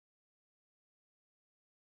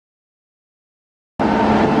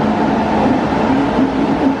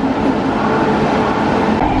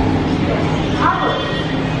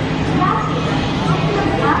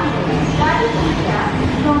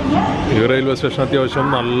ഈ railway station അത്യാവശ്യം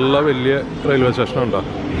നല്ല വലിയ റെയിൽവേ സ്റ്റേഷനുണ്ടോ.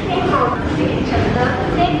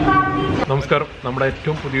 നമസ്കാരം, നമ്മുടെ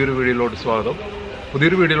ഏറ്റവും പുതിയൊരു വീഡിയോയിലോട്ട് സ്വാഗതം.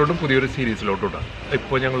 പുതിയൊരു വീഡിയോയിലോട്ടും പുതിയൊരു സീരീസിലോട്ടും.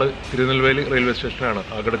 ഇപ്പോൾ ഞങ്ങൾ തിരുനെൽവേലി റെയിൽവേ സ്റ്റേഷനാണ്,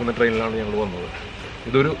 ആ കിടക്കുന്ന ട്രെയിനിലാണ് ഞങ്ങൾ വന്നത്.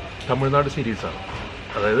 ഇതൊരു തമിഴ്നാട് സീരീസാണ്,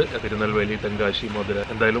 അതായത് തിരുനെൽവേലി, തെങ്കാശി, മധുരൈ.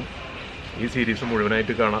 എന്തായാലും ഈ സീരീസ്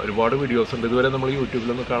മുഴുവനായിട്ട് കാണാം. ഒരുപാട് വീഡിയോസ് ഉണ്ട്. ഇതുവരെ നമ്മൾ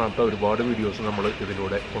യൂട്യൂബിലൊന്നും കാണാത്ത ഒരുപാട് വീഡിയോസ് നമ്മൾ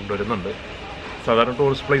ഇതിലൂടെ കൊണ്ടുവരുന്നുണ്ട്. സാധാരണ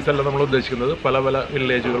ടൂറിസ്റ്റ് പ്ലേസ് അല്ല നമ്മൾ ഉദ്ദേശിക്കുന്നത്, പല പല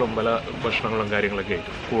വില്ലേജുകളും പല ഭക്ഷണങ്ങളും കാര്യങ്ങളൊക്കെ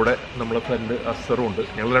ആയിട്ട്. കൂടെ നമ്മളെ ഫ്രണ്ട് അസറും ഉണ്ട്.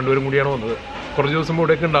 ഞങ്ങൾ രണ്ടുപേരും കൂടിയാണ് വന്നത്. കുറച്ച് ദിവസം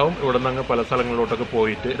ഇവിടെയൊക്കെ ഉണ്ടാവും. ഇവിടെ നിന്ന് അങ്ങ് പല സ്ഥലങ്ങളിലോട്ടൊക്കെ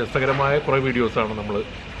പോയിട്ട് രസകരമായ കുറേ വീഡിയോസാണ് നമ്മൾ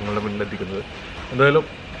നിങ്ങളുടെ മുന്നിലെത്തിക്കുന്നത്. എന്തായാലും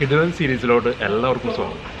കിടിലൻ സീരീസിലോട്ട് എല്ലാവർക്കും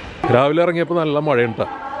സ്വാഗതം. രാവിലെ ഇറങ്ങിയപ്പോൾ നല്ല മഴയുണ്ടാ.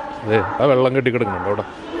 അതെ, ആ വെള്ളം കെട്ടിക്കിടക്കുന്നുണ്ട് അവിടെ.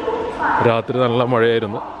 രാത്രി നല്ല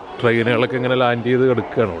മഴയായിരുന്നു. ട്രെയിനുകളൊക്കെ ഇങ്ങനെ ലാൻഡ് ചെയ്ത്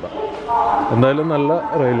കിടക്കുകയാണ് ഇവിടെ. എന്തായാലും നല്ല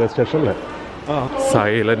റെയിൽവേ സ്റ്റേഷനല്ലേ,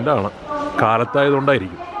 സൈലൻ്റാണ്.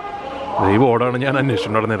 കാലത്തായതുകൊണ്ടായിരിക്കും. ഈ ബോർഡാണ് ഞാൻ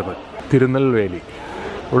അന്വേഷിച്ചു നടന്നിരുന്നത്. തിരുനെൽവേലി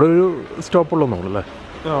ഇവിടെ ഒരു സ്റ്റോപ്പുള്ളൂ നമ്മളല്ലേ.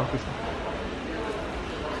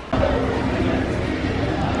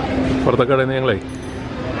 ഇപ്പുറത്തെ കടയിൽ നിന്ന് ഞങ്ങളെ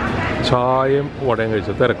ചായയും വടയും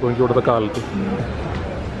കഴിച്ചു. തിരക്കും എനിക്ക് ഇവിടുത്തെ കാലത്ത്.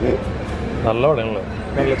 നല്ല വടയാണല്ലേ,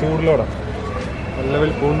 നല്ല ചൂടുള്ള വട, നല്ല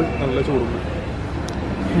വലിപ്പമുണ്ട്, നല്ല ചൂടുണ്ട്.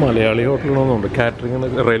 മലയാളി ഹോട്ടലിനൊന്നുമുണ്ട്.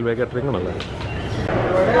 കാറ്ററിംഗ്, റെയിൽവേ കാറ്ററിംഗ് ആണല്ലേ.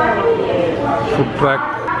 Food track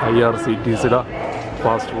IRCTCയുടെ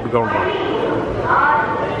fast food കൗണ്ടറാണ്.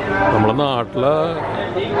 നമ്മളെ നാട്ടിലെ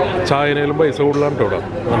ചായനയിലും പൈസ കൂടുതലാണ് കേട്ടോ.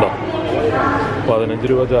 ഇവിടെ ഉണ്ടോ, 15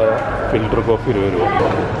 രൂപ ചായ, ഫിൽറ്റർ കോഫി 20 രൂപ.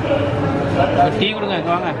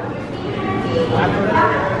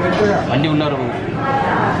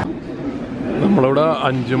 നമ്മളിവിടെ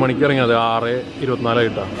 5 മണിക്ക് ഇറങ്ങിയത്,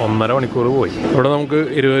 6:24 1.5 മണിക്കൂർ പോയി. ഇവിടെ നമുക്ക്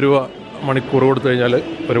 20 രൂപ മണിക്കൂർ കൊടുത്തു കഴിഞ്ഞാൽ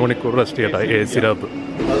 1 മണിക്കൂർ റെസ്റ്റ് ചെയ്യട്ടെ AC-നകത്ത്.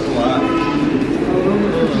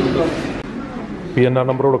 PNR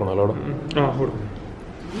നമ്പർ കൊടുക്കണമല്ലോ അവിടെ.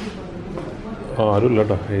 ആരും ഇല്ല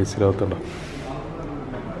കേട്ടോ, AC-നകത്തുണ്ടോ.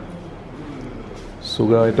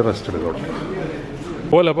 സുഖമായിട്ട് റെസ്റ്റ് എടുക്കാം അവിടെ.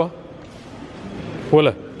 പോലെപ്പാ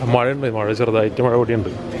പോലെ. മഴയുണ്ട്, മഴ ചെറുതായിട്ട് മഴ കൂടിയുണ്ട്.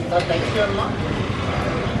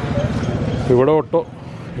 ഇവിടെ ഓട്ടോ,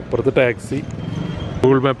 ഇപ്പുറത്ത് ടാക്സി.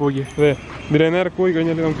 ഗൂഗിൾ മാപ്പ് നോക്കി. അതെ, ഇതിലെ നേരെ പോയി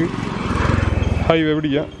കഴിഞ്ഞാൽ നമുക്ക് ഹൈവേ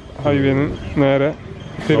പിടിക്കാം. ഹൈവേന്ന് നേരെ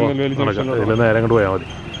തിരുനെൽവേലി നേരെ അങ്ങോട്ട് പോയാൽ മതി.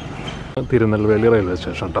 തിരുനെൽവേലി റെയിൽവേ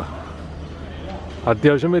സ്റ്റേഷൻ കേട്ടോ.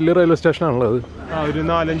 അത്യാവശ്യം വലിയ റെയിൽവേ സ്റ്റേഷനാണല്ലോ അത്. ഒരു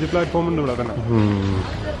 4-5 പ്ലാറ്റ്ഫോം ഉണ്ട് ഇവിടെ തന്നെ.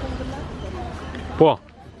 പോവാം,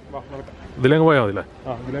 ഇതിലങ്ങ് പോയാൽ മതില്ലേ.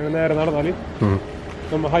 ഇതിലങ്ങ് നേരെ നടന്നാല്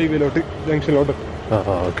നമ്മൾ ഹൈവേയിലോട്ട്, ജംഗ്ഷനിലോട്ട്.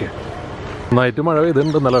 ഓക്കെ. നന്നായിട്ട് മഴ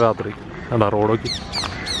പെയ്തിട്ടുണ്ട് നല്ല രാത്രി. കണ്ടാ റോഡൊക്കെ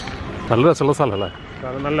നല്ല രസമുള്ള സ്ഥലമല്ലേ.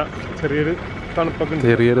 നല്ല ചെറിയൊരു തണുപ്പൊക്കെ,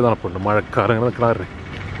 ചെറിയൊരു തണുപ്പുണ്ട്. മഴക്കാർ ഇങ്ങനെ നിൽക്കണേ.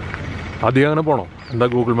 അധികം അങ്ങനെ പോകണോ? എന്താ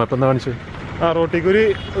ഗൂഗിൾ മാപ്പ് എന്താ കാണിച്ചത്? റോട്ടിലേക്ക്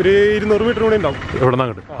ഒരു 200 മീറ്റർ കൂടെ ഉണ്ടാവും. ഇവിടെ നിന്ന്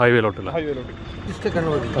അങ്ങോട്ട് ഹൈവേയിലോട്ടല്ല.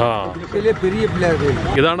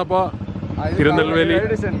 ഇതാണപ്പോ തിരുനെൽവേലി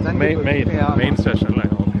മെയിൻ സ്റ്റേഷൻ അല്ലേ.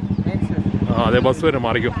 അതെ, ബസ് വരും,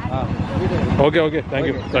 മാറിക്കും. Okay, thank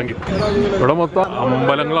you. ഇവിടെ മൊത്തം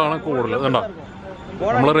അമ്പലങ്ങളാണ് കൂടുതൽ. ഇതുണ്ടോ,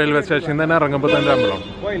 നമ്മൾ റെയിൽവേ സ്റ്റേഷനിൽ തന്നെ ഇറങ്ങുമ്പോൾ തന്നെ അമ്പലമാണ്.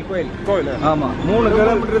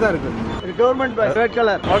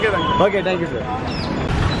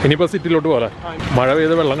 ഇനിയിപ്പോൾ സിറ്റിയിലോട്ട് പോലെ. മഴ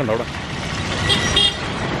പെയ്ത് വെള്ളം കണ്ടോ അവിടെ.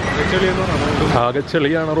 ആകെ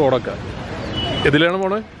ചെളിയാണ് റോഡൊക്കെ. ഇതിലാണ്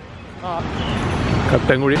പോണേ,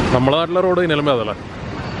 കട്ടൻകുഴി. നമ്മളെ നാട്ടിലെ റോഡ് ഇനലും അതല്ലേ.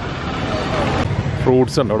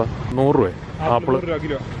 ഫ്രൂട്ട്സ് ഉണ്ട് അവിടെ, 100 രൂപ ആപ്പിള്.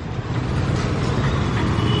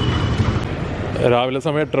 രാവിലെ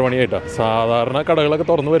സമയം 8 മണിയായിട്ടാണ്. സാധാരണ കടകളൊക്കെ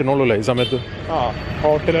തുറന്ന് വരുന്നുള്ളൂ അല്ലേ ഈ സമയത്ത്.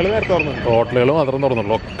 ഹോട്ടലുകൾ മാത്രം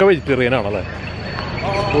തുറന്നുള്ളൂ. ഒക്കെ വെജിറ്റേറിയൻ ആണല്ലേ.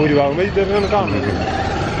 ഭൂരിഭാഗം വെജിറ്റേറിയൻ കാണുന്നത്.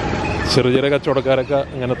 ചെറിയ ചെറിയ കച്ചവടക്കാരൊക്കെ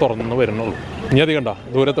ഇങ്ങനെ തുറന്ന് വരുന്നുള്ളൂ. ഇനി അധികം കണ്ട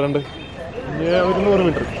ദൂരത്തുണ്ട്. 100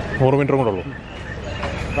 മീറ്റർ 100 മീറ്റർ കൂടെ ഉള്ളൂ.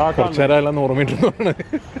 കുറച്ച് നേരമല്ല 100 മീറ്റർ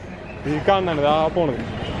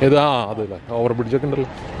ഇത്. അതല്ല, ഓവർ ബ്രിഡ്ജൊക്കെ ഉണ്ടല്ലോ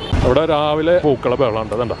അവിടെ. രാവിലെ പൂക്കള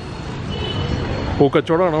ബഹളമുണ്ട്. അതണ്ട,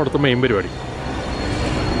 പൂക്കച്ചവടമാണ് അവിടുത്തെ മെയിൻ പരിപാടി.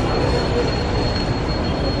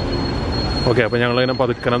 ഓക്കെ, അപ്പോൾ ഞങ്ങളിങ്ങനെ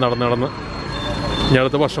പതുക്കനെ നടന്ന് ഇനി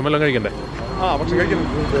അടുത്ത ഭക്ഷണം എല്ലാം കഴിക്കണ്ടേ.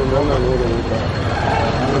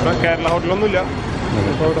 കേരള ഹോട്ടലൊന്നുമില്ല,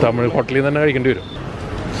 തമിഴ് ഹോട്ടലിൽ തന്നെ കഴിക്കേണ്ടി വരും.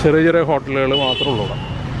 ചെറിയ ചെറിയ ഹോട്ടലുകൾ മാത്രമേ ഉള്ളൂ ഇവിടെ.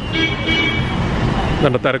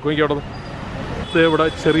 എന്നിട്ട് തിരക്കും എനിക്ക് അവിടെ. ഇവിടെ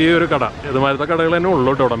ചെറിയൊരു കട, ഇതുമാരത്തെ കടകൾ തന്നെ ഉള്ളൂ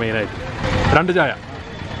കേട്ടോ ഇവിടെ മെയിനായിട്ട്. 2 ചായ.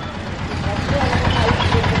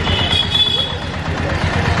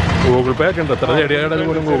 ഗൂഗിൾ പേ ഒക്കെ ഉണ്ട്. എത്ര ചെടിയ കടയിൽ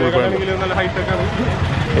പോലും ഗൂഗിൾ പേ ഉണ്ട്.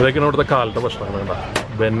 ഇതൊക്കെയാണ് ഇവിടുത്തെ കാലത്തെ ഭക്ഷണം. വേണ്ട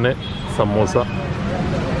ബെന്ന്, സമൂസ.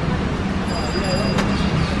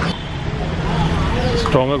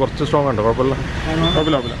 സ്ട്രോങ്, കുറച്ച് സ്ട്രോങ് ഉണ്ട്. കുഴപ്പമില്ല.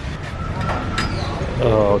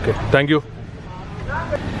 Okay, thank you.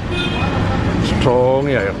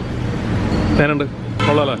 സ്ട്രോങ് ആയ ഞാനുണ്ട്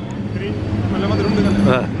കൊള്ളാലേ.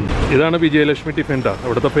 ഇതാണ് വിജയലക്ഷ്മി ടിഫിൻ ടാ.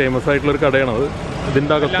 ഇവിടുത്തെ ഫേമസ് ആയിട്ടുള്ളൊരു കടയാണത്.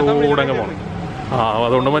 ഇതിൻ്റെ അകത്തോടെ അങ്ങ് പോകണം.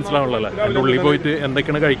 അതുകൊണ്ട് മനസ്സിലാവുള്ളല്ലേ. എൻ്റെ ഉള്ളിൽ പോയിട്ട്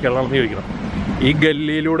എന്തൊക്കെയാണ് കഴിക്കാനുള്ളതെന്ന് ചോദിക്കണം. ഈ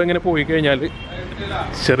ഗല്ലിയിലൂടെ ഇങ്ങനെ പോയി കഴിഞ്ഞാൽ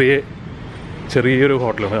ചെറിയൊരു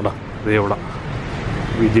ഹോട്ടലാണ് കേട്ടോ. ഇത് എവിടെ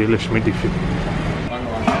വിജയലക്ഷ്മി ടിഫിൻ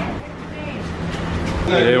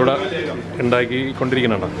ഇവിടെ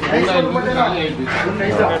ഉണ്ടാക്കിക്കൊണ്ടിരിക്കുന്നുണ്ടോ.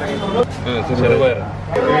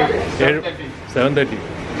 7:30.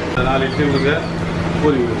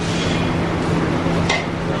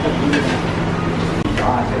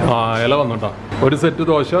 ഇല വന്നോട്ടോ. ഒരു സെറ്റ്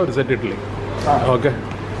ദോശ, ഒരു സെറ്റ് ഇഡ്ഡലി. ഓക്കെ,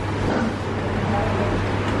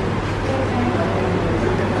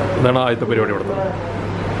 ഇതാണ് ആദ്യത്തെ പരിപാടി. ഇവിടുത്തെ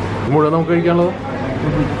മുഴുവൻ നമുക്ക് കഴിക്കാനുള്ളത്.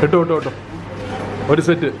 കേട്ടോ ഒരു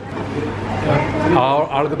സെറ്റ്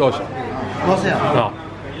ആൾക്ക് ദോശ.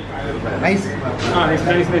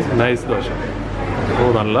 നൈസ് ദോശ.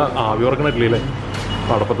 നല്ല ആവി ഉറക്കണ ഇഡ്ഡലിയില്ലേ.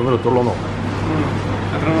 പടപ്പത്തുനിന്ന് എടുത്തുള്ളൂന്നോ.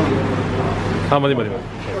 മതി.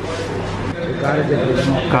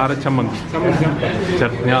 കാരച്ചമ്മന്തി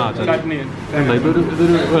ചട്നി. ചട്നി ഇതൊരു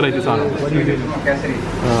വെറൈറ്റി സാധനം.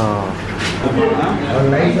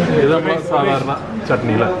 ഇത് നമ്മൾ സാധാരണ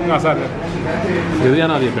ചട്നി അല്ലേ. ഇത് ഞാൻ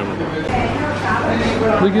ആദ്യമൊക്കെയാണ്.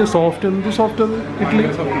 ഇതൊക്കെ സോഫ്റ്റ്. എന്ത് സോഫ്റ്റ് അത് ഇഡ്ഡലി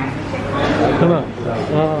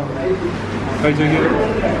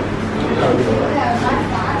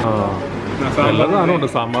എല്ലാ സാധനവും ഉണ്ട്.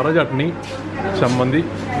 സാമ്പാർ, ചട്നി, ചമ്മന്തി.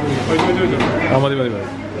 മതി.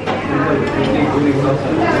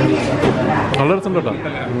 നല്ല രസം കേട്ടോ.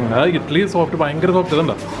 ഇഡ്ഡലി സോഫ്റ്റ്, ഭയങ്കര സോഫ്റ്റ്.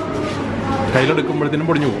 ഇതുണ്ടോ കയ്യിലെടുക്കുമ്പോഴത്തേനും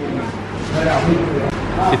പൊടിഞ്ഞു പോകും.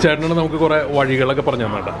 ഈ ചേട്ടനാണ് നമുക്ക് കുറേ വഴികളൊക്കെ പറഞ്ഞു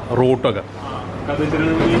തന്നെ കേട്ടോ, റൂട്ടൊക്കെ.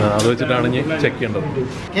 അത് വെച്ചിട്ടാണ് ഇനി ചെക്ക് ചെയ്യേണ്ടത്.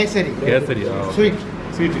 കേസരി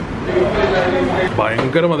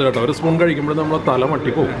ഭയങ്കര മതി കേട്ടോ. ഒരു സ്പൂൺ കഴിക്കുമ്പോഴും നമ്മളെ തല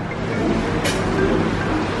മട്ടിപ്പോവും.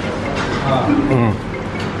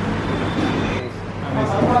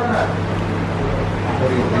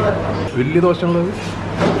 വലിയ ദോശയുള്ളത്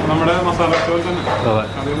നമ്മുടെ മസാല.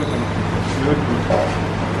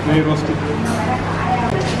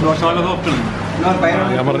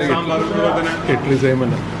 ഞാൻ പറഞ്ഞ ഇഡ്ഡലി സെയിം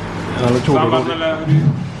തന്നെ. നല്ല ചൂട്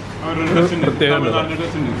പ്രത്യേകം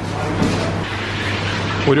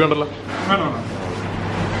പൂരി വേണ്ടല്ലോ.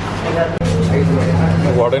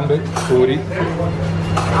 വടയുണ്ട്, പൂരി,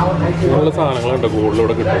 നല്ല സാധനങ്ങളുണ്ട്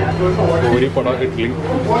കൂടുതലിവിടെ കിട്ടും. പൂരി, പട, ഇഡ്ഡലി,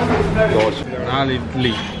 ദോശ. 4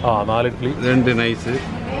 ഇഡ്ഡലി. 4 ഇഡ്ഡലി, 2 നൈസ്.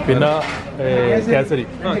 പിന്നെ കേസരി.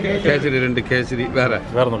 2 കേസരി വേറെ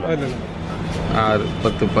വേറൊന്നുമില്ല. 6,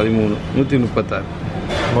 10, 13, 136.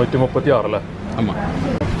 136 അല്ലേ. ആമാ.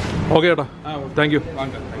 ഓക്കെ ചേട്ടാ, താങ്ക് യു.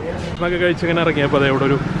 എന്നൊക്കെ കഴിച്ചിങ്ങനെ ഇറങ്ങിയപ്പോൾ അതെ ഇവിടെ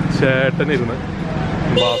ഒരു ചേട്ടനിരുന്ന്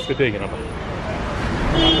ബാസ്ക്കറ്റ് കഴിക്കണം.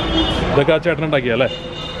 ഇതൊക്കെ ആ ചേട്ടൻ ഉണ്ടാക്കിയല്ലേ.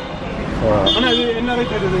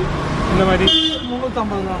 350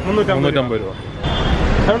 രൂപ.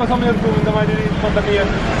 எவ்வளோ சமயம் இருக்கும் இந்த மாதிரி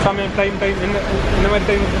சமயம் டைம் இந்த மாதிரி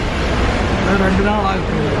டைம் இருக்கும்? 2 நாள் ஆகும்.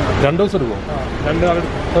 2 ദിവസം എടുക്കും. 2 നാൾ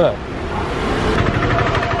എടുക്കും. അതെ.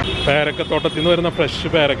 പേരക്കത്തോട്ടത്തിൽ നിന്ന് വരുന്ന ഫ്രഷ്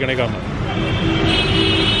പേരക്കണേ കാണാം.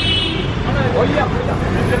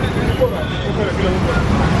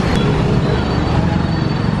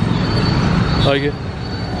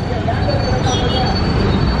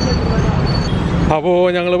 അപ്പോൾ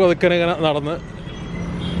ഞങ്ങൾ പതുക്കനെ ഇങ്ങനെ നടന്ന്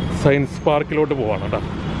സയൻസ് പാർക്കിലോട്ട് പോവാണ് കേട്ടോ.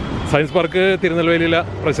 സയൻസ് പാർക്ക് തിരുനെൽവേലിയിലെ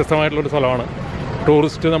പ്രശസ്തമായിട്ടുള്ളൊരു സ്ഥലമാണ്.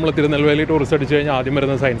 ടൂറിസ്റ്റ് നമ്മൾ തിരുനെൽവേലി ടൂറിസ്റ്റ് അടിച്ചു കഴിഞ്ഞാൽ ആദ്യം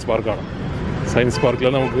വരുന്നത് സയൻസ് പാർക്കാണ്. സയൻസ് പാർക്കിൽ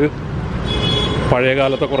നമുക്ക് പഴയ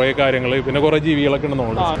കാലത്തെ കുറേ കാര്യങ്ങൾ, പിന്നെ കുറേ ജീവികളൊക്കെ ഉണ്ട്.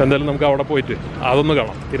 നമ്മൾ എന്തായാലും നമുക്ക് അവിടെ പോയിട്ട് അതൊന്ന്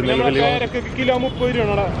കാണാം. തിരുനെൽവേലി കിലോ 30 രൂപ.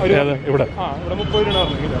 ഇവിടെ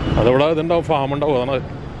അതവിടെ ഇതുണ്ടാവും, ഫാം ഉണ്ടാവും. അതാണ്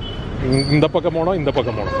ഇന്തപ്പക്കം പോകണം.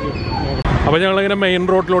 അപ്പോൾ ഞങ്ങളിങ്ങനെ മെയിൻ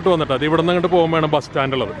റോഡിലോട്ട് വന്നിട്ട് അത് ഇവിടെ നിന്ന് അങ്ങോട്ട് പോകുമ്പോഴാണ് ബസ്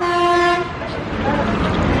സ്റ്റാൻഡുള്ളത്.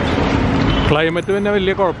 ക്ലൈമറ്റ് പിന്നെ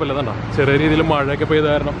വലിയ കുഴപ്പമില്ല. തന്നെ ചെറിയ രീതിയിൽ മഴയൊക്കെ പെയ്ത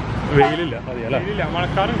കാരണം വെയിലില്ല. മതിയല്ലേ,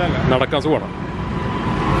 നടക്കാൻ സുഖമാണ്.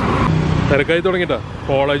 തിരക്കായി തുടങ്ങിയിട്ടാ.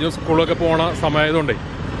 കോളേജും സ്കൂളൊക്കെ പോണ സമയമായതുകൊണ്ടേ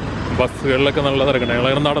ബസ്സുകളിലൊക്കെ നല്ല തിരക്കുണ്ട്.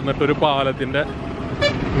 ഞങ്ങളിങ്ങനെ നടന്നിട്ടൊരു പാലത്തിൻ്റെ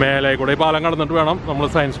മേലെ കൂടെ, ഈ പാലം കടന്നിട്ട് വേണം നമ്മൾ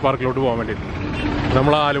സയൻസ് പാർക്കിലോട്ട് പോകാൻ വേണ്ടിയിട്ട്.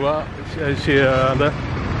 നമ്മൾ ആലുവ എന്താ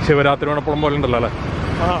ശിവരാത്രി മണപ്പുളം പോലെ ഉണ്ടല്ലോ അല്ലേ,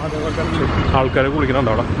 ആൾക്കാർ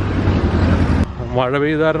കുളിക്കുന്നുണ്ട് അവിടെ. മഴ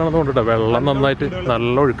പെയ്ത കാരണം തോന്നിട്ടാ വെള്ളം നന്നായിട്ട്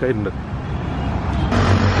നല്ല ഒഴുക്കായിട്ടുണ്ട്.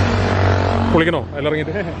 കുളിക്കണോ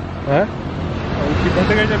അതിലിറങ്ങിയിട്ട്?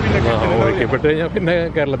 ഒഴുക്കിപ്പെട്ട് കഴിഞ്ഞാൽ പിന്നെ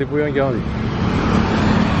കേരളത്തിൽ പോയി വാങ്ങിക്കാൻ മതി.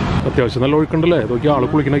 അത്യാവശ്യം നല്ല ഒഴുക്കുണ്ടല്ലേ. നോക്കി ആൾ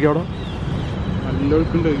കുളിക്കണൊക്കെ അവിടെ നല്ല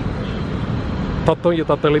ഒഴുക്കുണ്ട്.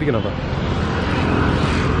 തത്തകളിരിക്കണോ?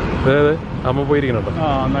 അതെ അമ്മ പോയിരിക്കണോ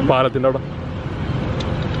പാലത്തിൻ്റെ അവിടെ?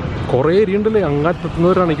 കുറേ ഏരിയ ഉണ്ടല്ലേ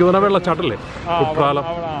അങ്ങറ്റത്തുനിന്നവരാണ്. എനിക്ക് തോന്നുന്ന വെള്ളച്ചാട്ടല്ലേ കുട്ടാലം,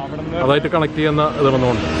 അതായിട്ട് കണക്ട് ചെയ്യുന്ന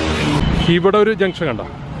ഇതാണെന്നുകൊണ്ട്. ഇവിടെ ഒരു ജംഗ്ഷൻ കണ്ട,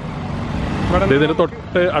 ഇതിന്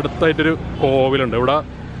തൊട്ട് അടുത്തായിട്ടൊരു കോവിലുണ്ട്. ഇവിടെ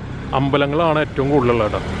അമ്പലങ്ങളാണ് ഏറ്റവും കൂടുതലുള്ള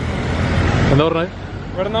കേട്ടോ. എന്താ പറഞ്ഞത്?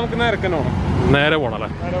 ഇവിടെ നമുക്ക് നേരെ പോകണം അല്ലേ?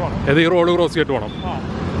 ഏത് ഈ റോഡ് ക്രോസ് ചെയ്തിട്ട് പോകണം.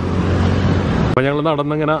 അപ്പോൾ ഞങ്ങൾ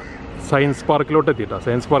നടന്നിങ്ങനെ സയൻസ് പാർക്കിലോട്ട് എത്തിയിട്ടാ.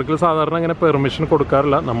 സയൻസ് പാർക്കിൽ സാധാരണ ഇങ്ങനെ പെർമിഷൻ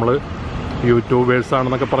കൊടുക്കാറില്ല. നമ്മൾ യൂട്യൂബേഴ്സ്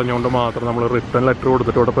ആണെന്നൊക്കെ പറഞ്ഞുകൊണ്ട് മാത്രം നമ്മൾ റിട്ടേൺ ലെറ്റർ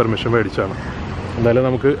കൊടുത്തിട്ട് ഇവിടെ പെർമിഷൻ മേടിച്ചാണ്. എന്തായാലും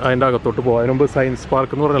നമുക്ക് അതിൻ്റെ അകത്തോട്ട് പോകാം. അതിന് മുമ്പ് സയൻസ്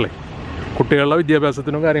പാർക്ക് എന്ന് പറഞ്ഞല്ലേ, കുട്ടികളുടെ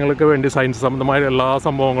വിദ്യാഭ്യാസത്തിനും കാര്യങ്ങളൊക്കെ വേണ്ടി സയൻസ് സംബന്ധമായ എല്ലാ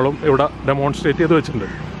സംഭവങ്ങളും ഇവിടെ ഡെമോൺസ്ട്രേറ്റ് ചെയ്ത് വെച്ചിട്ടുണ്ട്.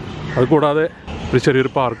 അതുകൂടാതെ ഒരു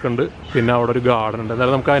ചെറിയൊരു പാർക്കുണ്ട്, പിന്നെ അവിടെ ഒരു ഗാർഡൻ ഉണ്ട്.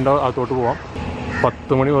 എന്തായാലും നമുക്ക് അതിൻ്റെ അകത്തോട്ട് പോകാം.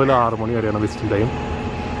 10 മണി മുതൽ 6 മണി വരെയാണ് വിസിറ്റിംഗ് ടൈം.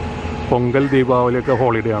 പൊങ്കൽ, ദീപാവലിയൊക്കെ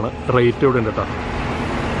ഹോളിഡേ ആണ്. റേറ്റ് ഇവിടെ ഉണ്ട് കേട്ടോ.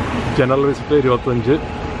 ജനറൽ വിസിറ്റ് 25,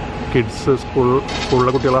 കിഡ്സ്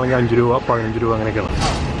സ്കൂളിലെ കുട്ടികളാണെങ്കിൽ 5 രൂപ, 15 രൂപ അങ്ങനെയൊക്കെയാണ്.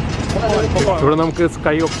 ഇവിടെ നമുക്ക്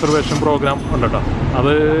സ്കൈ ഒബ്സർവേഷൻ പ്രോഗ്രാം ഉണ്ട് കേട്ടോ.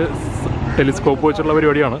 അത് ടെലിസ്കോപ്പ് വെച്ചുള്ള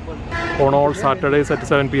പരിപാടിയാണ്. On all Saturdays at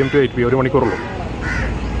 7 PM to 8 PM, 1 മണിക്കൂറുള്ളൂ.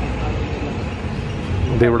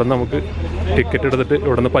 ഇത് ഇവിടെ നമുക്ക് ടിക്കറ്റ് എടുത്തിട്ട്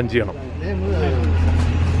ഇവിടെ നിന്ന് പഞ്ച് ചെയ്യണം.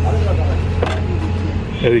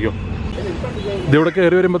 എഴുതിക്കോ. ഇതിവിടെ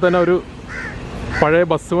കയറി വരുമ്പോൾ തന്നെ ഒരു പഴയ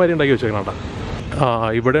ബസ് മാതിരി ഉണ്ടാക്കി വെച്ചേക്കണം കേട്ടോ.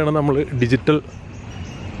 ഇവിടെയാണ് നമ്മൾ ഡിജിറ്റൽ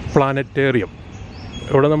പ്ലാനറ്റേറിയം.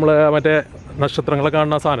 ഇവിടെ നമ്മൾ മറ്റേ നക്ഷത്രങ്ങളെ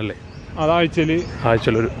കാണുന്ന സാധനമല്ലേ, ആഴ്ചയിൽ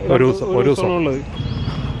ഒരു ദിവസം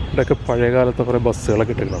ഇവിടെയൊക്കെ പഴയ കാലത്തെ കുറേ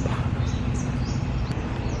ബസ്സുകളൊക്കെ ഇട്ടിരുന്നുണ്ട്.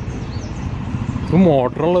 ഇത്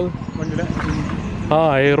മോട്ടറുള്ളത്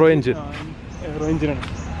എയറോ എഞ്ചിനാണ്.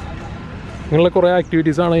 നിങ്ങളെ കുറേ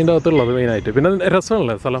ആക്ടിവിറ്റീസാണ് അതിൻ്റെ അകത്തുള്ളത് മെയിനായിട്ട്. പിന്നെ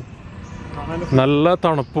രസമല്ലേ സ്ഥലം, നല്ല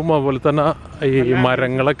തണുപ്പും അതുപോലെ തന്നെ ഈ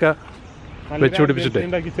മരങ്ങളൊക്കെ വെച്ചുപിടിപ്പിച്ചിട്ട്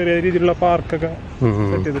ചെറിയ രീതിയിലുള്ള പാർക്കൊക്കെ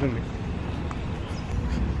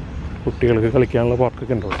കുട്ടികൾക്ക് കളിക്കാനുള്ള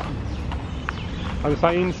പാർക്കൊക്കെ ഉണ്ടോ? അത്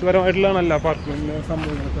സയൻസ് പരമായിട്ടുള്ള പാർക്ക്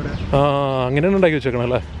സംഭവങ്ങളൊക്കെ അങ്ങനെയാണ് ഉണ്ടാക്കി വെച്ചേക്കണം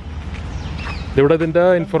അല്ലേ? ഇവിടെ ഇതിൻ്റെ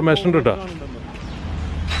ഇൻഫർമേഷൻ ഉണ്ട് കേട്ടോ.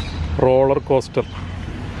 റോളർ കോസ്റ്റർ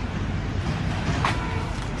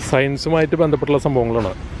സയൻസുമായിട്ട് ബന്ധപ്പെട്ടുള്ള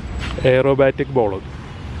സംഭവങ്ങളാണ്. എയറോബാറ്റിക് ബോൾ,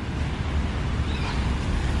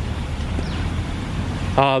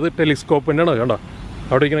 അത് ടെലിസ്കോപ്പിൻ്റെ ആണ് കണ്ടോ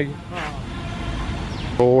അവിടെ ഇരിക്കണേ.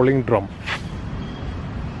 റോളിംഗ് ഡ്രം,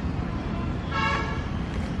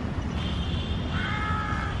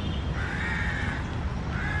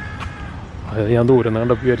 അത് ഞാൻ ദൂരം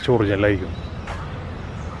കണ്ടപ്പോൾ വിചാരിച്ച് ഒറിജിനലായിരിക്കും.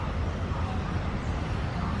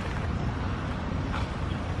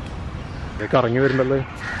 കറങ്ങി വരുന്നുണ്ടല്ലേ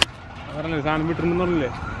സാധനം വിട്ടിട്ടുണ്ടെന്നല്ലേ,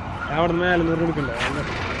 അവിടെ മേലെ എടുക്കണ്ടേ.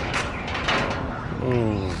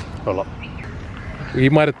 കൊള്ളാം. ഈ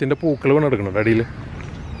മരത്തിൻ്റെ പൂക്കൾ വേണം എടുക്കണുണ്ട് അടിയിൽ.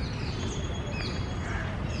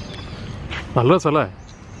 നല്ല രസമല്ലേ?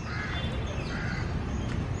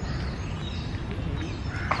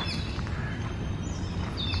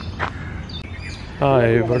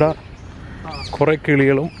 ഇവിടെ കുറേ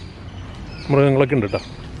കിളികളും മൃഗങ്ങളൊക്കെ ഉണ്ട് കേട്ടോ.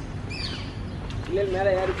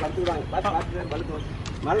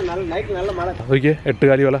 അതൊക്കെ 8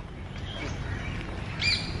 കാലി വല.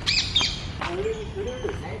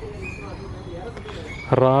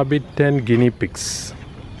 റാബിറ്റ് ആൻഡ് ഗിനി പിഗ്സ്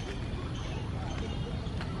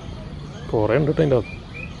കുറേ ഉണ്ട് കേട്ടോ അതിൻ്റെ അകത്ത്.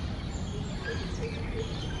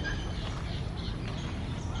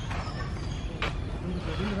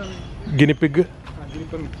 ഗിനിപ്പിഗ്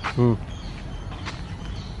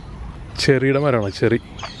ചെറിയുടെ മരമാണ്, ചെറി.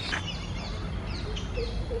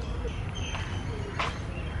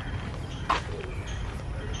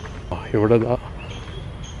 ഇവിടെ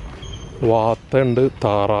വാത്തുണ്ട്,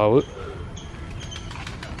 താറാവ്,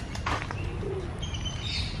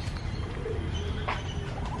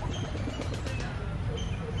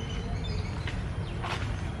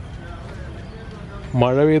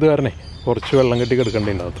 മഴ പെയ്ത് കാരണേ കുറച്ച് വെള്ളം കെട്ടി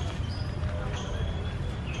കിടക്കേണ്ടതിൻ്റെ അകത്ത്.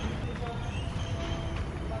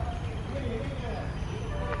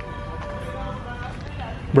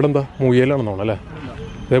 ഇവിടെ എന്താ മുയലാണെന്ന് തോന്നുന്നു അല്ലേ?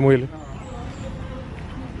 അതേ മുയൽ.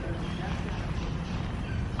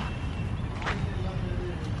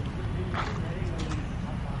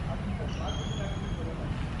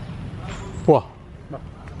 വാ,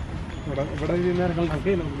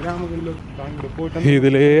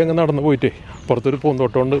 ഇതിലേ അങ്ങ് നടന്നു പോയിട്ടേ പുറത്തൊരു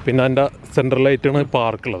പൂന്തോട്ടമുണ്ട്. പിന്നെ അതിൻ്റെ സെൻട്രലായിട്ടാണ്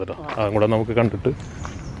പാർക്കുള്ളത് കേട്ടോ. അതും കൂടെ നമുക്ക് കണ്ടിട്ട്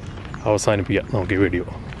അവസാനിപ്പിക്കാം നമുക്ക് ഈ വീഡിയോ.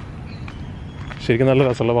 ശരിക്കും നല്ല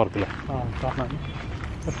രസമുള്ള പാർക്കില്ല,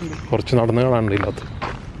 കുറച്ച് നടന്ന് കാണാനുണ്ട് ഇതിനകത്ത്.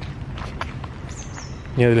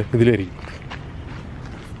 ഇനി ഇതിലായിരിക്കും.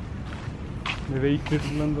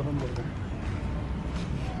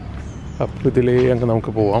 അപ്പം ഇതിലേ അങ്ങ്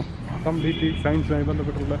നമുക്ക് പോവാം. കംപ്ലീറ്റ് സയൻസുമായി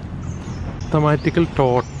ബന്ധപ്പെട്ടുള്ള തമാറ്റിക്കൽ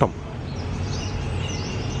ടോട്ടം,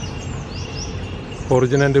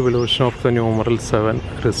 origin and evolution of the numeral 7.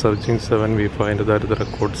 Researching 7, we find that the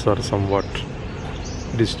records are somewhat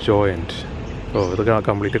disjoint. ഓ ഇത്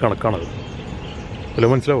കംപ്ലീറ്റ് കണക്കാണത്. അല്ല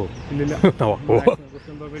മനസ്സിലാവോ?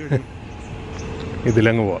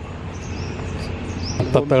 ഇതിലങ്ങ് പോവാ.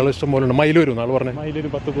 തത്തകൾ ഇഷ്ടം പോലെ ഉണ്ട്. മയിൽ വരും നാളെ പറഞ്ഞേ. മയിലൊരു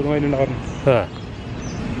 10 മയിലുണ്ടായിരുന്നു.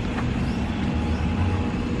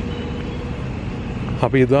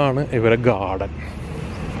 അപ്പോൾ ഇതാണ് ഇവരെ ഗാർഡൻ.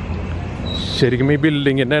 ശരിക്കും ഈ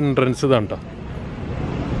ബിൽഡിങ്ങിൻ്റെ എൻട്രൻസ് ഇതാണ് കേട്ടോ.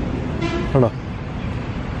 ആണോ?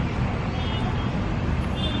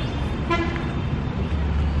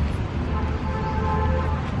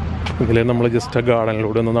 ഇതിൽ നമ്മൾ ജസ്റ്റ് ആ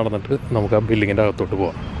ഗാർഡനിലൂടെ ഒന്ന് നടന്നിട്ട് നമുക്ക് ആ ബിൽഡിങ്ങിൻ്റെ അകത്തോട്ട്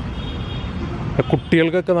പോവാം.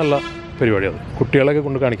 കുട്ടികൾക്കൊക്കെ നല്ല പരിപാടി അത്. കുട്ടികളൊക്കെ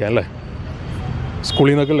കൊണ്ട് കാണിക്കാം അല്ലേ?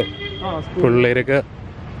 സ്കൂളിൽ നിന്നൊക്കെ അല്ലേ പിള്ളേരൊക്കെ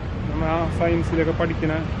സയൻസിലൊക്കെ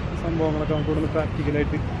പഠിക്കുന്ന സംഭവങ്ങളൊക്കെ നമുക്ക് ഇവിടെ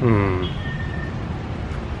പ്രാക്ടിക്കലായിട്ട്.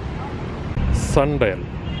 സൺഡയൽ.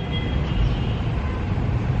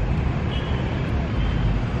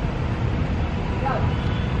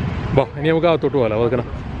 വാ ഇനി നമുക്ക് അകത്തോട്ട് പോകാലോ.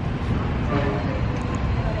 അതൊക്കെ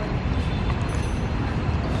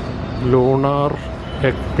ലൂണാർ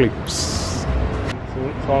എക്ലിപ്സ്.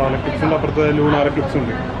 സോളാർ എക്ലിപ്സ് ഉണ്ട്, അപ്പുറത്ത് ലൂണാർ എക്ലിപ്സ്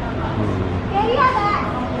ഉണ്ട്.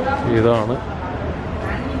 ഇതാണ്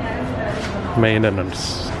മെയിൻ എൻട്രൻസ്.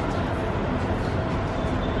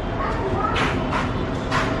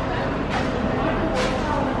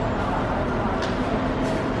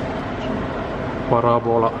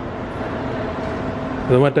 പറാബോള.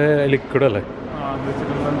 ഇത് മറ്റേ ലിക്വിഡ് അല്ലേ?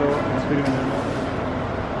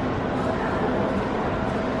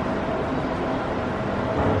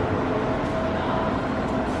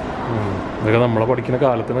 ഇതൊക്കെ നമ്മളെ പഠിക്കുന്ന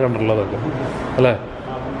കാലത്തിന് കണ്ടിട്ടുള്ളതൊക്കെ അല്ലേ?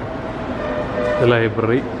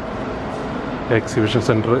 Library, exhibition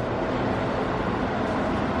centre,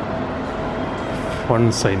 fun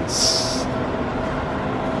science.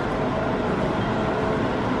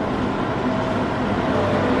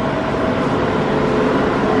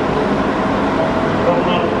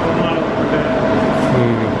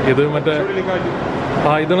 ഇത് മറ്റേ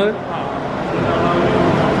ഇതാണ്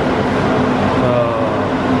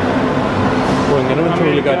എങ്ങനെ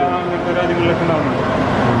ചുഴലിക്കാറ്റ്.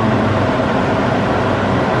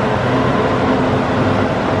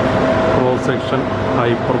 Cross section,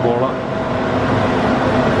 hyperbola.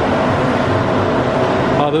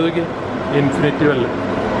 അതൊക്കെ ഇൻഫിനിറ്റീവ് അല്ലേ?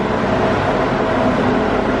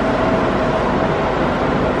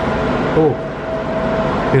 ഓ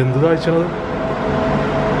എന്ത് കാഴ്ചയാണത്?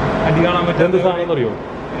 എന്ത് സാധനം അറിയോ?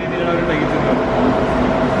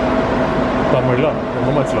 തമിഴിലാണ്,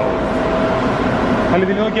 ഒന്നും മനസ്സിലാവും. അല്ല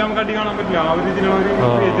ഇതിൽ നോക്കിയാൽ നമുക്ക് അടി കാണാൻ പറ്റില്ല. ആ ഒരു ഇതിലാണ്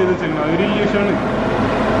ഒരു ഇല്യൂഷനാണ്.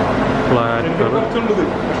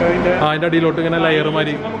 അതിന്റെ അടിയിലോട്ട് ഇങ്ങനെ ലെയർ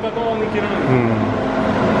മാറി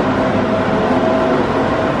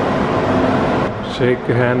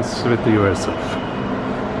ഷേക്ക് ഹാൻഡ്സ് വിത്ത് yourself.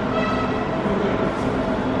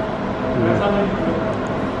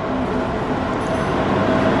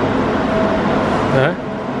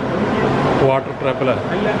 Water ട്രാപ്പല്ലേ?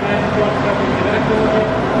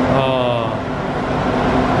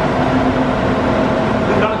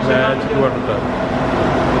 Magic water trap.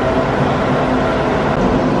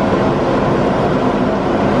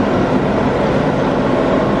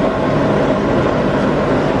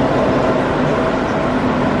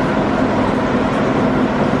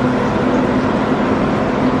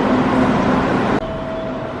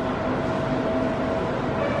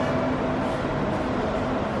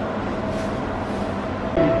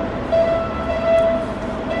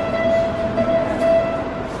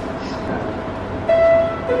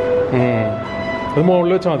 അത്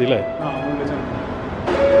മുകളിൽ വെച്ചാൽ മതി അല്ലേ?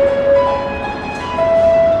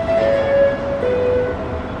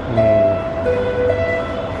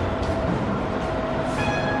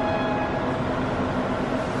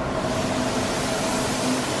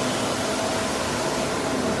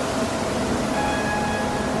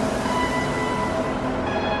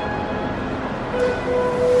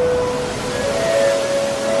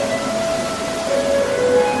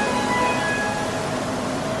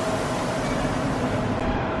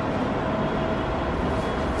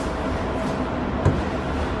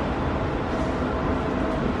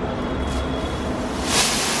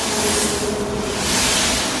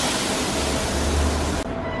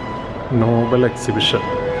 Nobel exhibition.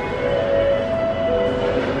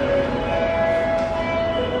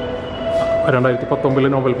 $2019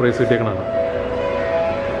 Nobel prize കിട്ടിയേക്കണതാണ്.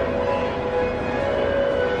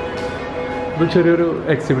 ഇത് ചെറിയൊരു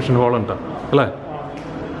എക്സിബിഷൻ ഹോളുണ്ട് അല്ലേ?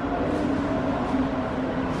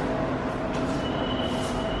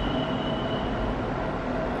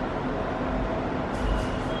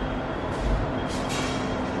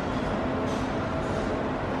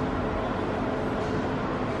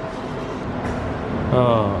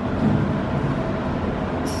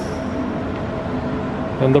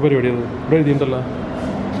 എന്താ പരിപാടി അത് ഇവിടെ എഴുതിയിട്ടുണ്ടല്ലോ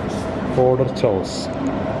ഓർഡർ ചൗസ്.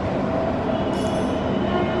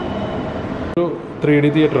 ഒരു 3D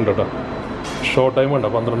തിയേറ്റർ ഉണ്ട് കേട്ടോ. ഷോ ടൈം ഉണ്ടോ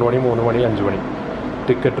 12 മണി 3 മണി 5 മണി.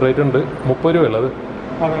 ടിക്കറ്റ് റേറ്റ് ഉണ്ട് 30 രൂപ അല്ല അത്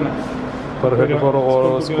per head. Four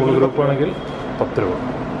school group ആണെങ്കിൽ 10 രൂപ.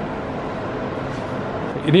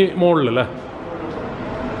 ഇനി മുകളിലല്ലേ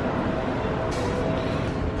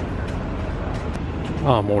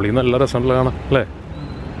മോളിൽ നല്ല രസമുള്ള കാണാം അല്ലേ.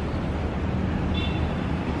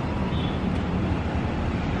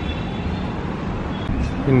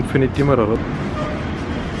 Infinity mirror,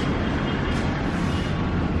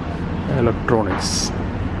 electronics.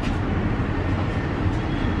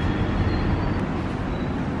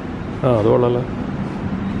 അത് കൊള്ളാലോ.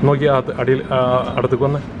 നോക്കി അടിയിൽ അടുത്തേക്ക്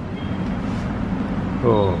വന്നേ.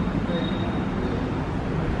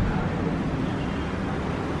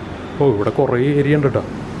 ഇവിടെ കുറേ ഏരിയ ഉണ്ട് കേട്ടോ.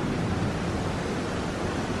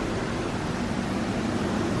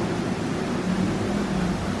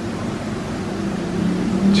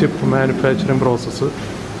 Chip manufacturing process,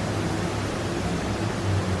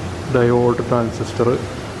 diode, transistor,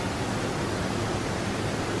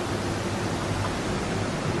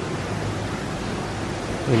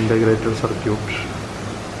 integrated circuit,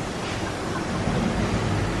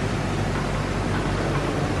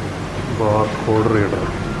 barcode reader,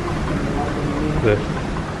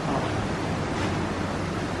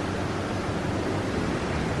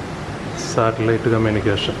 satellite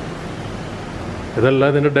communication. ഇതെല്ലാം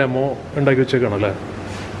ഇതിൻ്റെ ഡെമോ ഉണ്ടാക്കി വെച്ചേക്കണം അല്ലേ.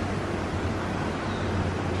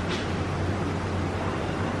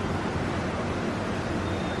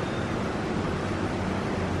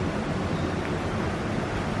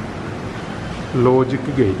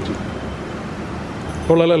 Logic gate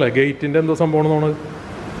കൊള്ളാലല്ലേ. ഗേറ്റിൻ്റെ എന്തോ സംഭവമാണെന്നാണ്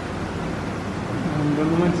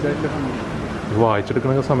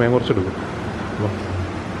വായിച്ചെടുക്കണമെങ്കിൽ സമയം കുറച്ചെടുക്കും.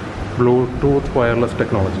 Bluetooth wireless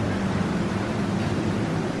technology.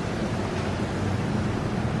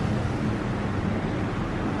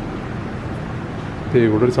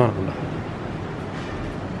 ഇവിടെ ഒരു സാധനം ഉണ്ട്.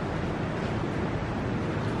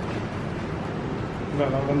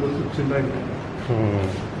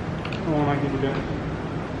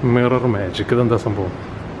 Mirror magic. ഇതെന്താ സംഭവം?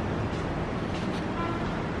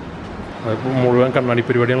 അതിപ്പോൾ മുഴുവൻ കണ്ണാടി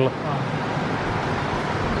പരിപാടിയാണല്ലോ.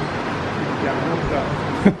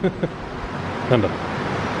 കണ്ടോ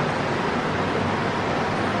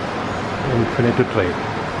ഇൻഫിനിറ്റ് ട്രെയിൻ.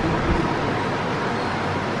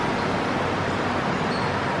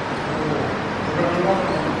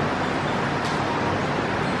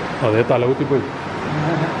 അതേ തലകുത്തിപ്പോയി.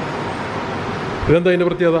 ഇതെന്താ അതിൻ്റെ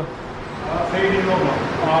പ്രത്യേകത?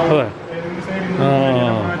 അതെ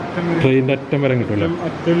ട്രെയിനിൻ്റെ അറ്റം വരെ കിട്ടുമല്ലേ.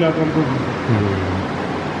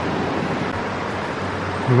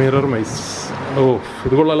 Mirror mice.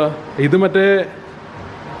 ഇത് കൊള്ളാലോ. ഇത് മറ്റേ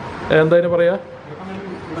എന്താ അതിന് പറയാ,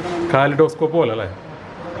 കാലിഡോസ്കോപ്പ് പോലെ അല്ലേ.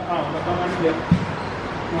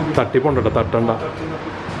 തട്ടിപ്പുണ്ടോ? തട്ടണ്ട.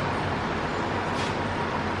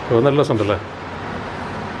 നല്ല രസമുണ്ടല്ലേ.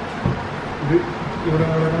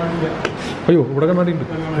 അയ്യോ ഇവിടെ കണ്ണാടി ഉണ്ട്.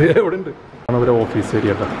 എവിടെ ഉണ്ട്? അവരെ ഓഫീസ്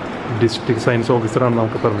ഏരിയ കേട്ടോ. ഡിസ്ട്രിക്ട് സയൻസ് ഓഫീസറാണ്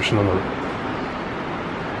നമുക്ക് പെർമിഷൻ തന്നത്.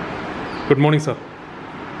 Good morning sir.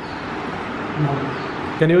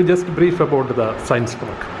 Can you just brief about the science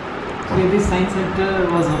park? So this science center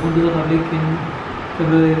was opened to the public in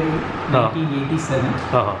February 1987.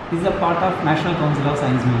 This is a part of National Council of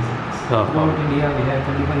Science Museums. Throughout India we have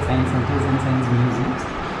 25 science centers and science museums.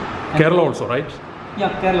 And Kerala also, right?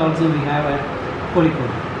 Yeah, Kerala also we have at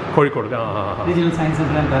Kozhikode. Kozhikode. Regional Science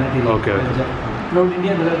Center and Planetarium. Okay. Throughout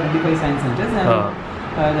India there are 25 science centers and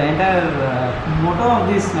the entire motto of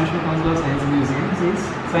this National Council of Science Museums is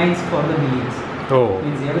Science for the Millions.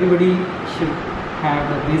 Means everybody should have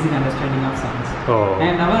the basic understanding of science.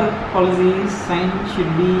 And our policy is science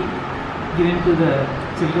should be given to the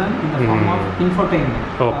children in the form of infotainment.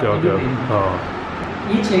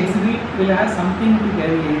 Each exhibit will have something to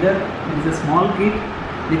carry. Either it is a small kid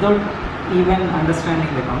without even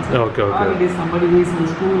understanding the concept, or it is somebody who is in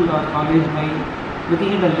school or college by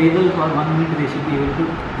looking at the label for 1 minute they should be able to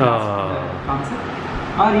grasp the concept.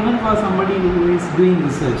 Or even for somebody who is doing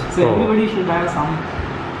research. So everybody should have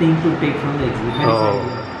something to take from the exhibit.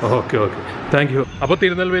 Okay thank you. അപ്പോൾ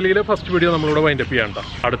തിരുനെൽവേലിയിലെ first video നമ്മളിവിടെ wind up ചെയ്യാം കേട്ടോ.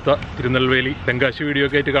 അടുത്ത Tirunelveli Tenkasi video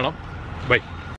ഒക്കെ ആയിട്ട് കാണാം. By.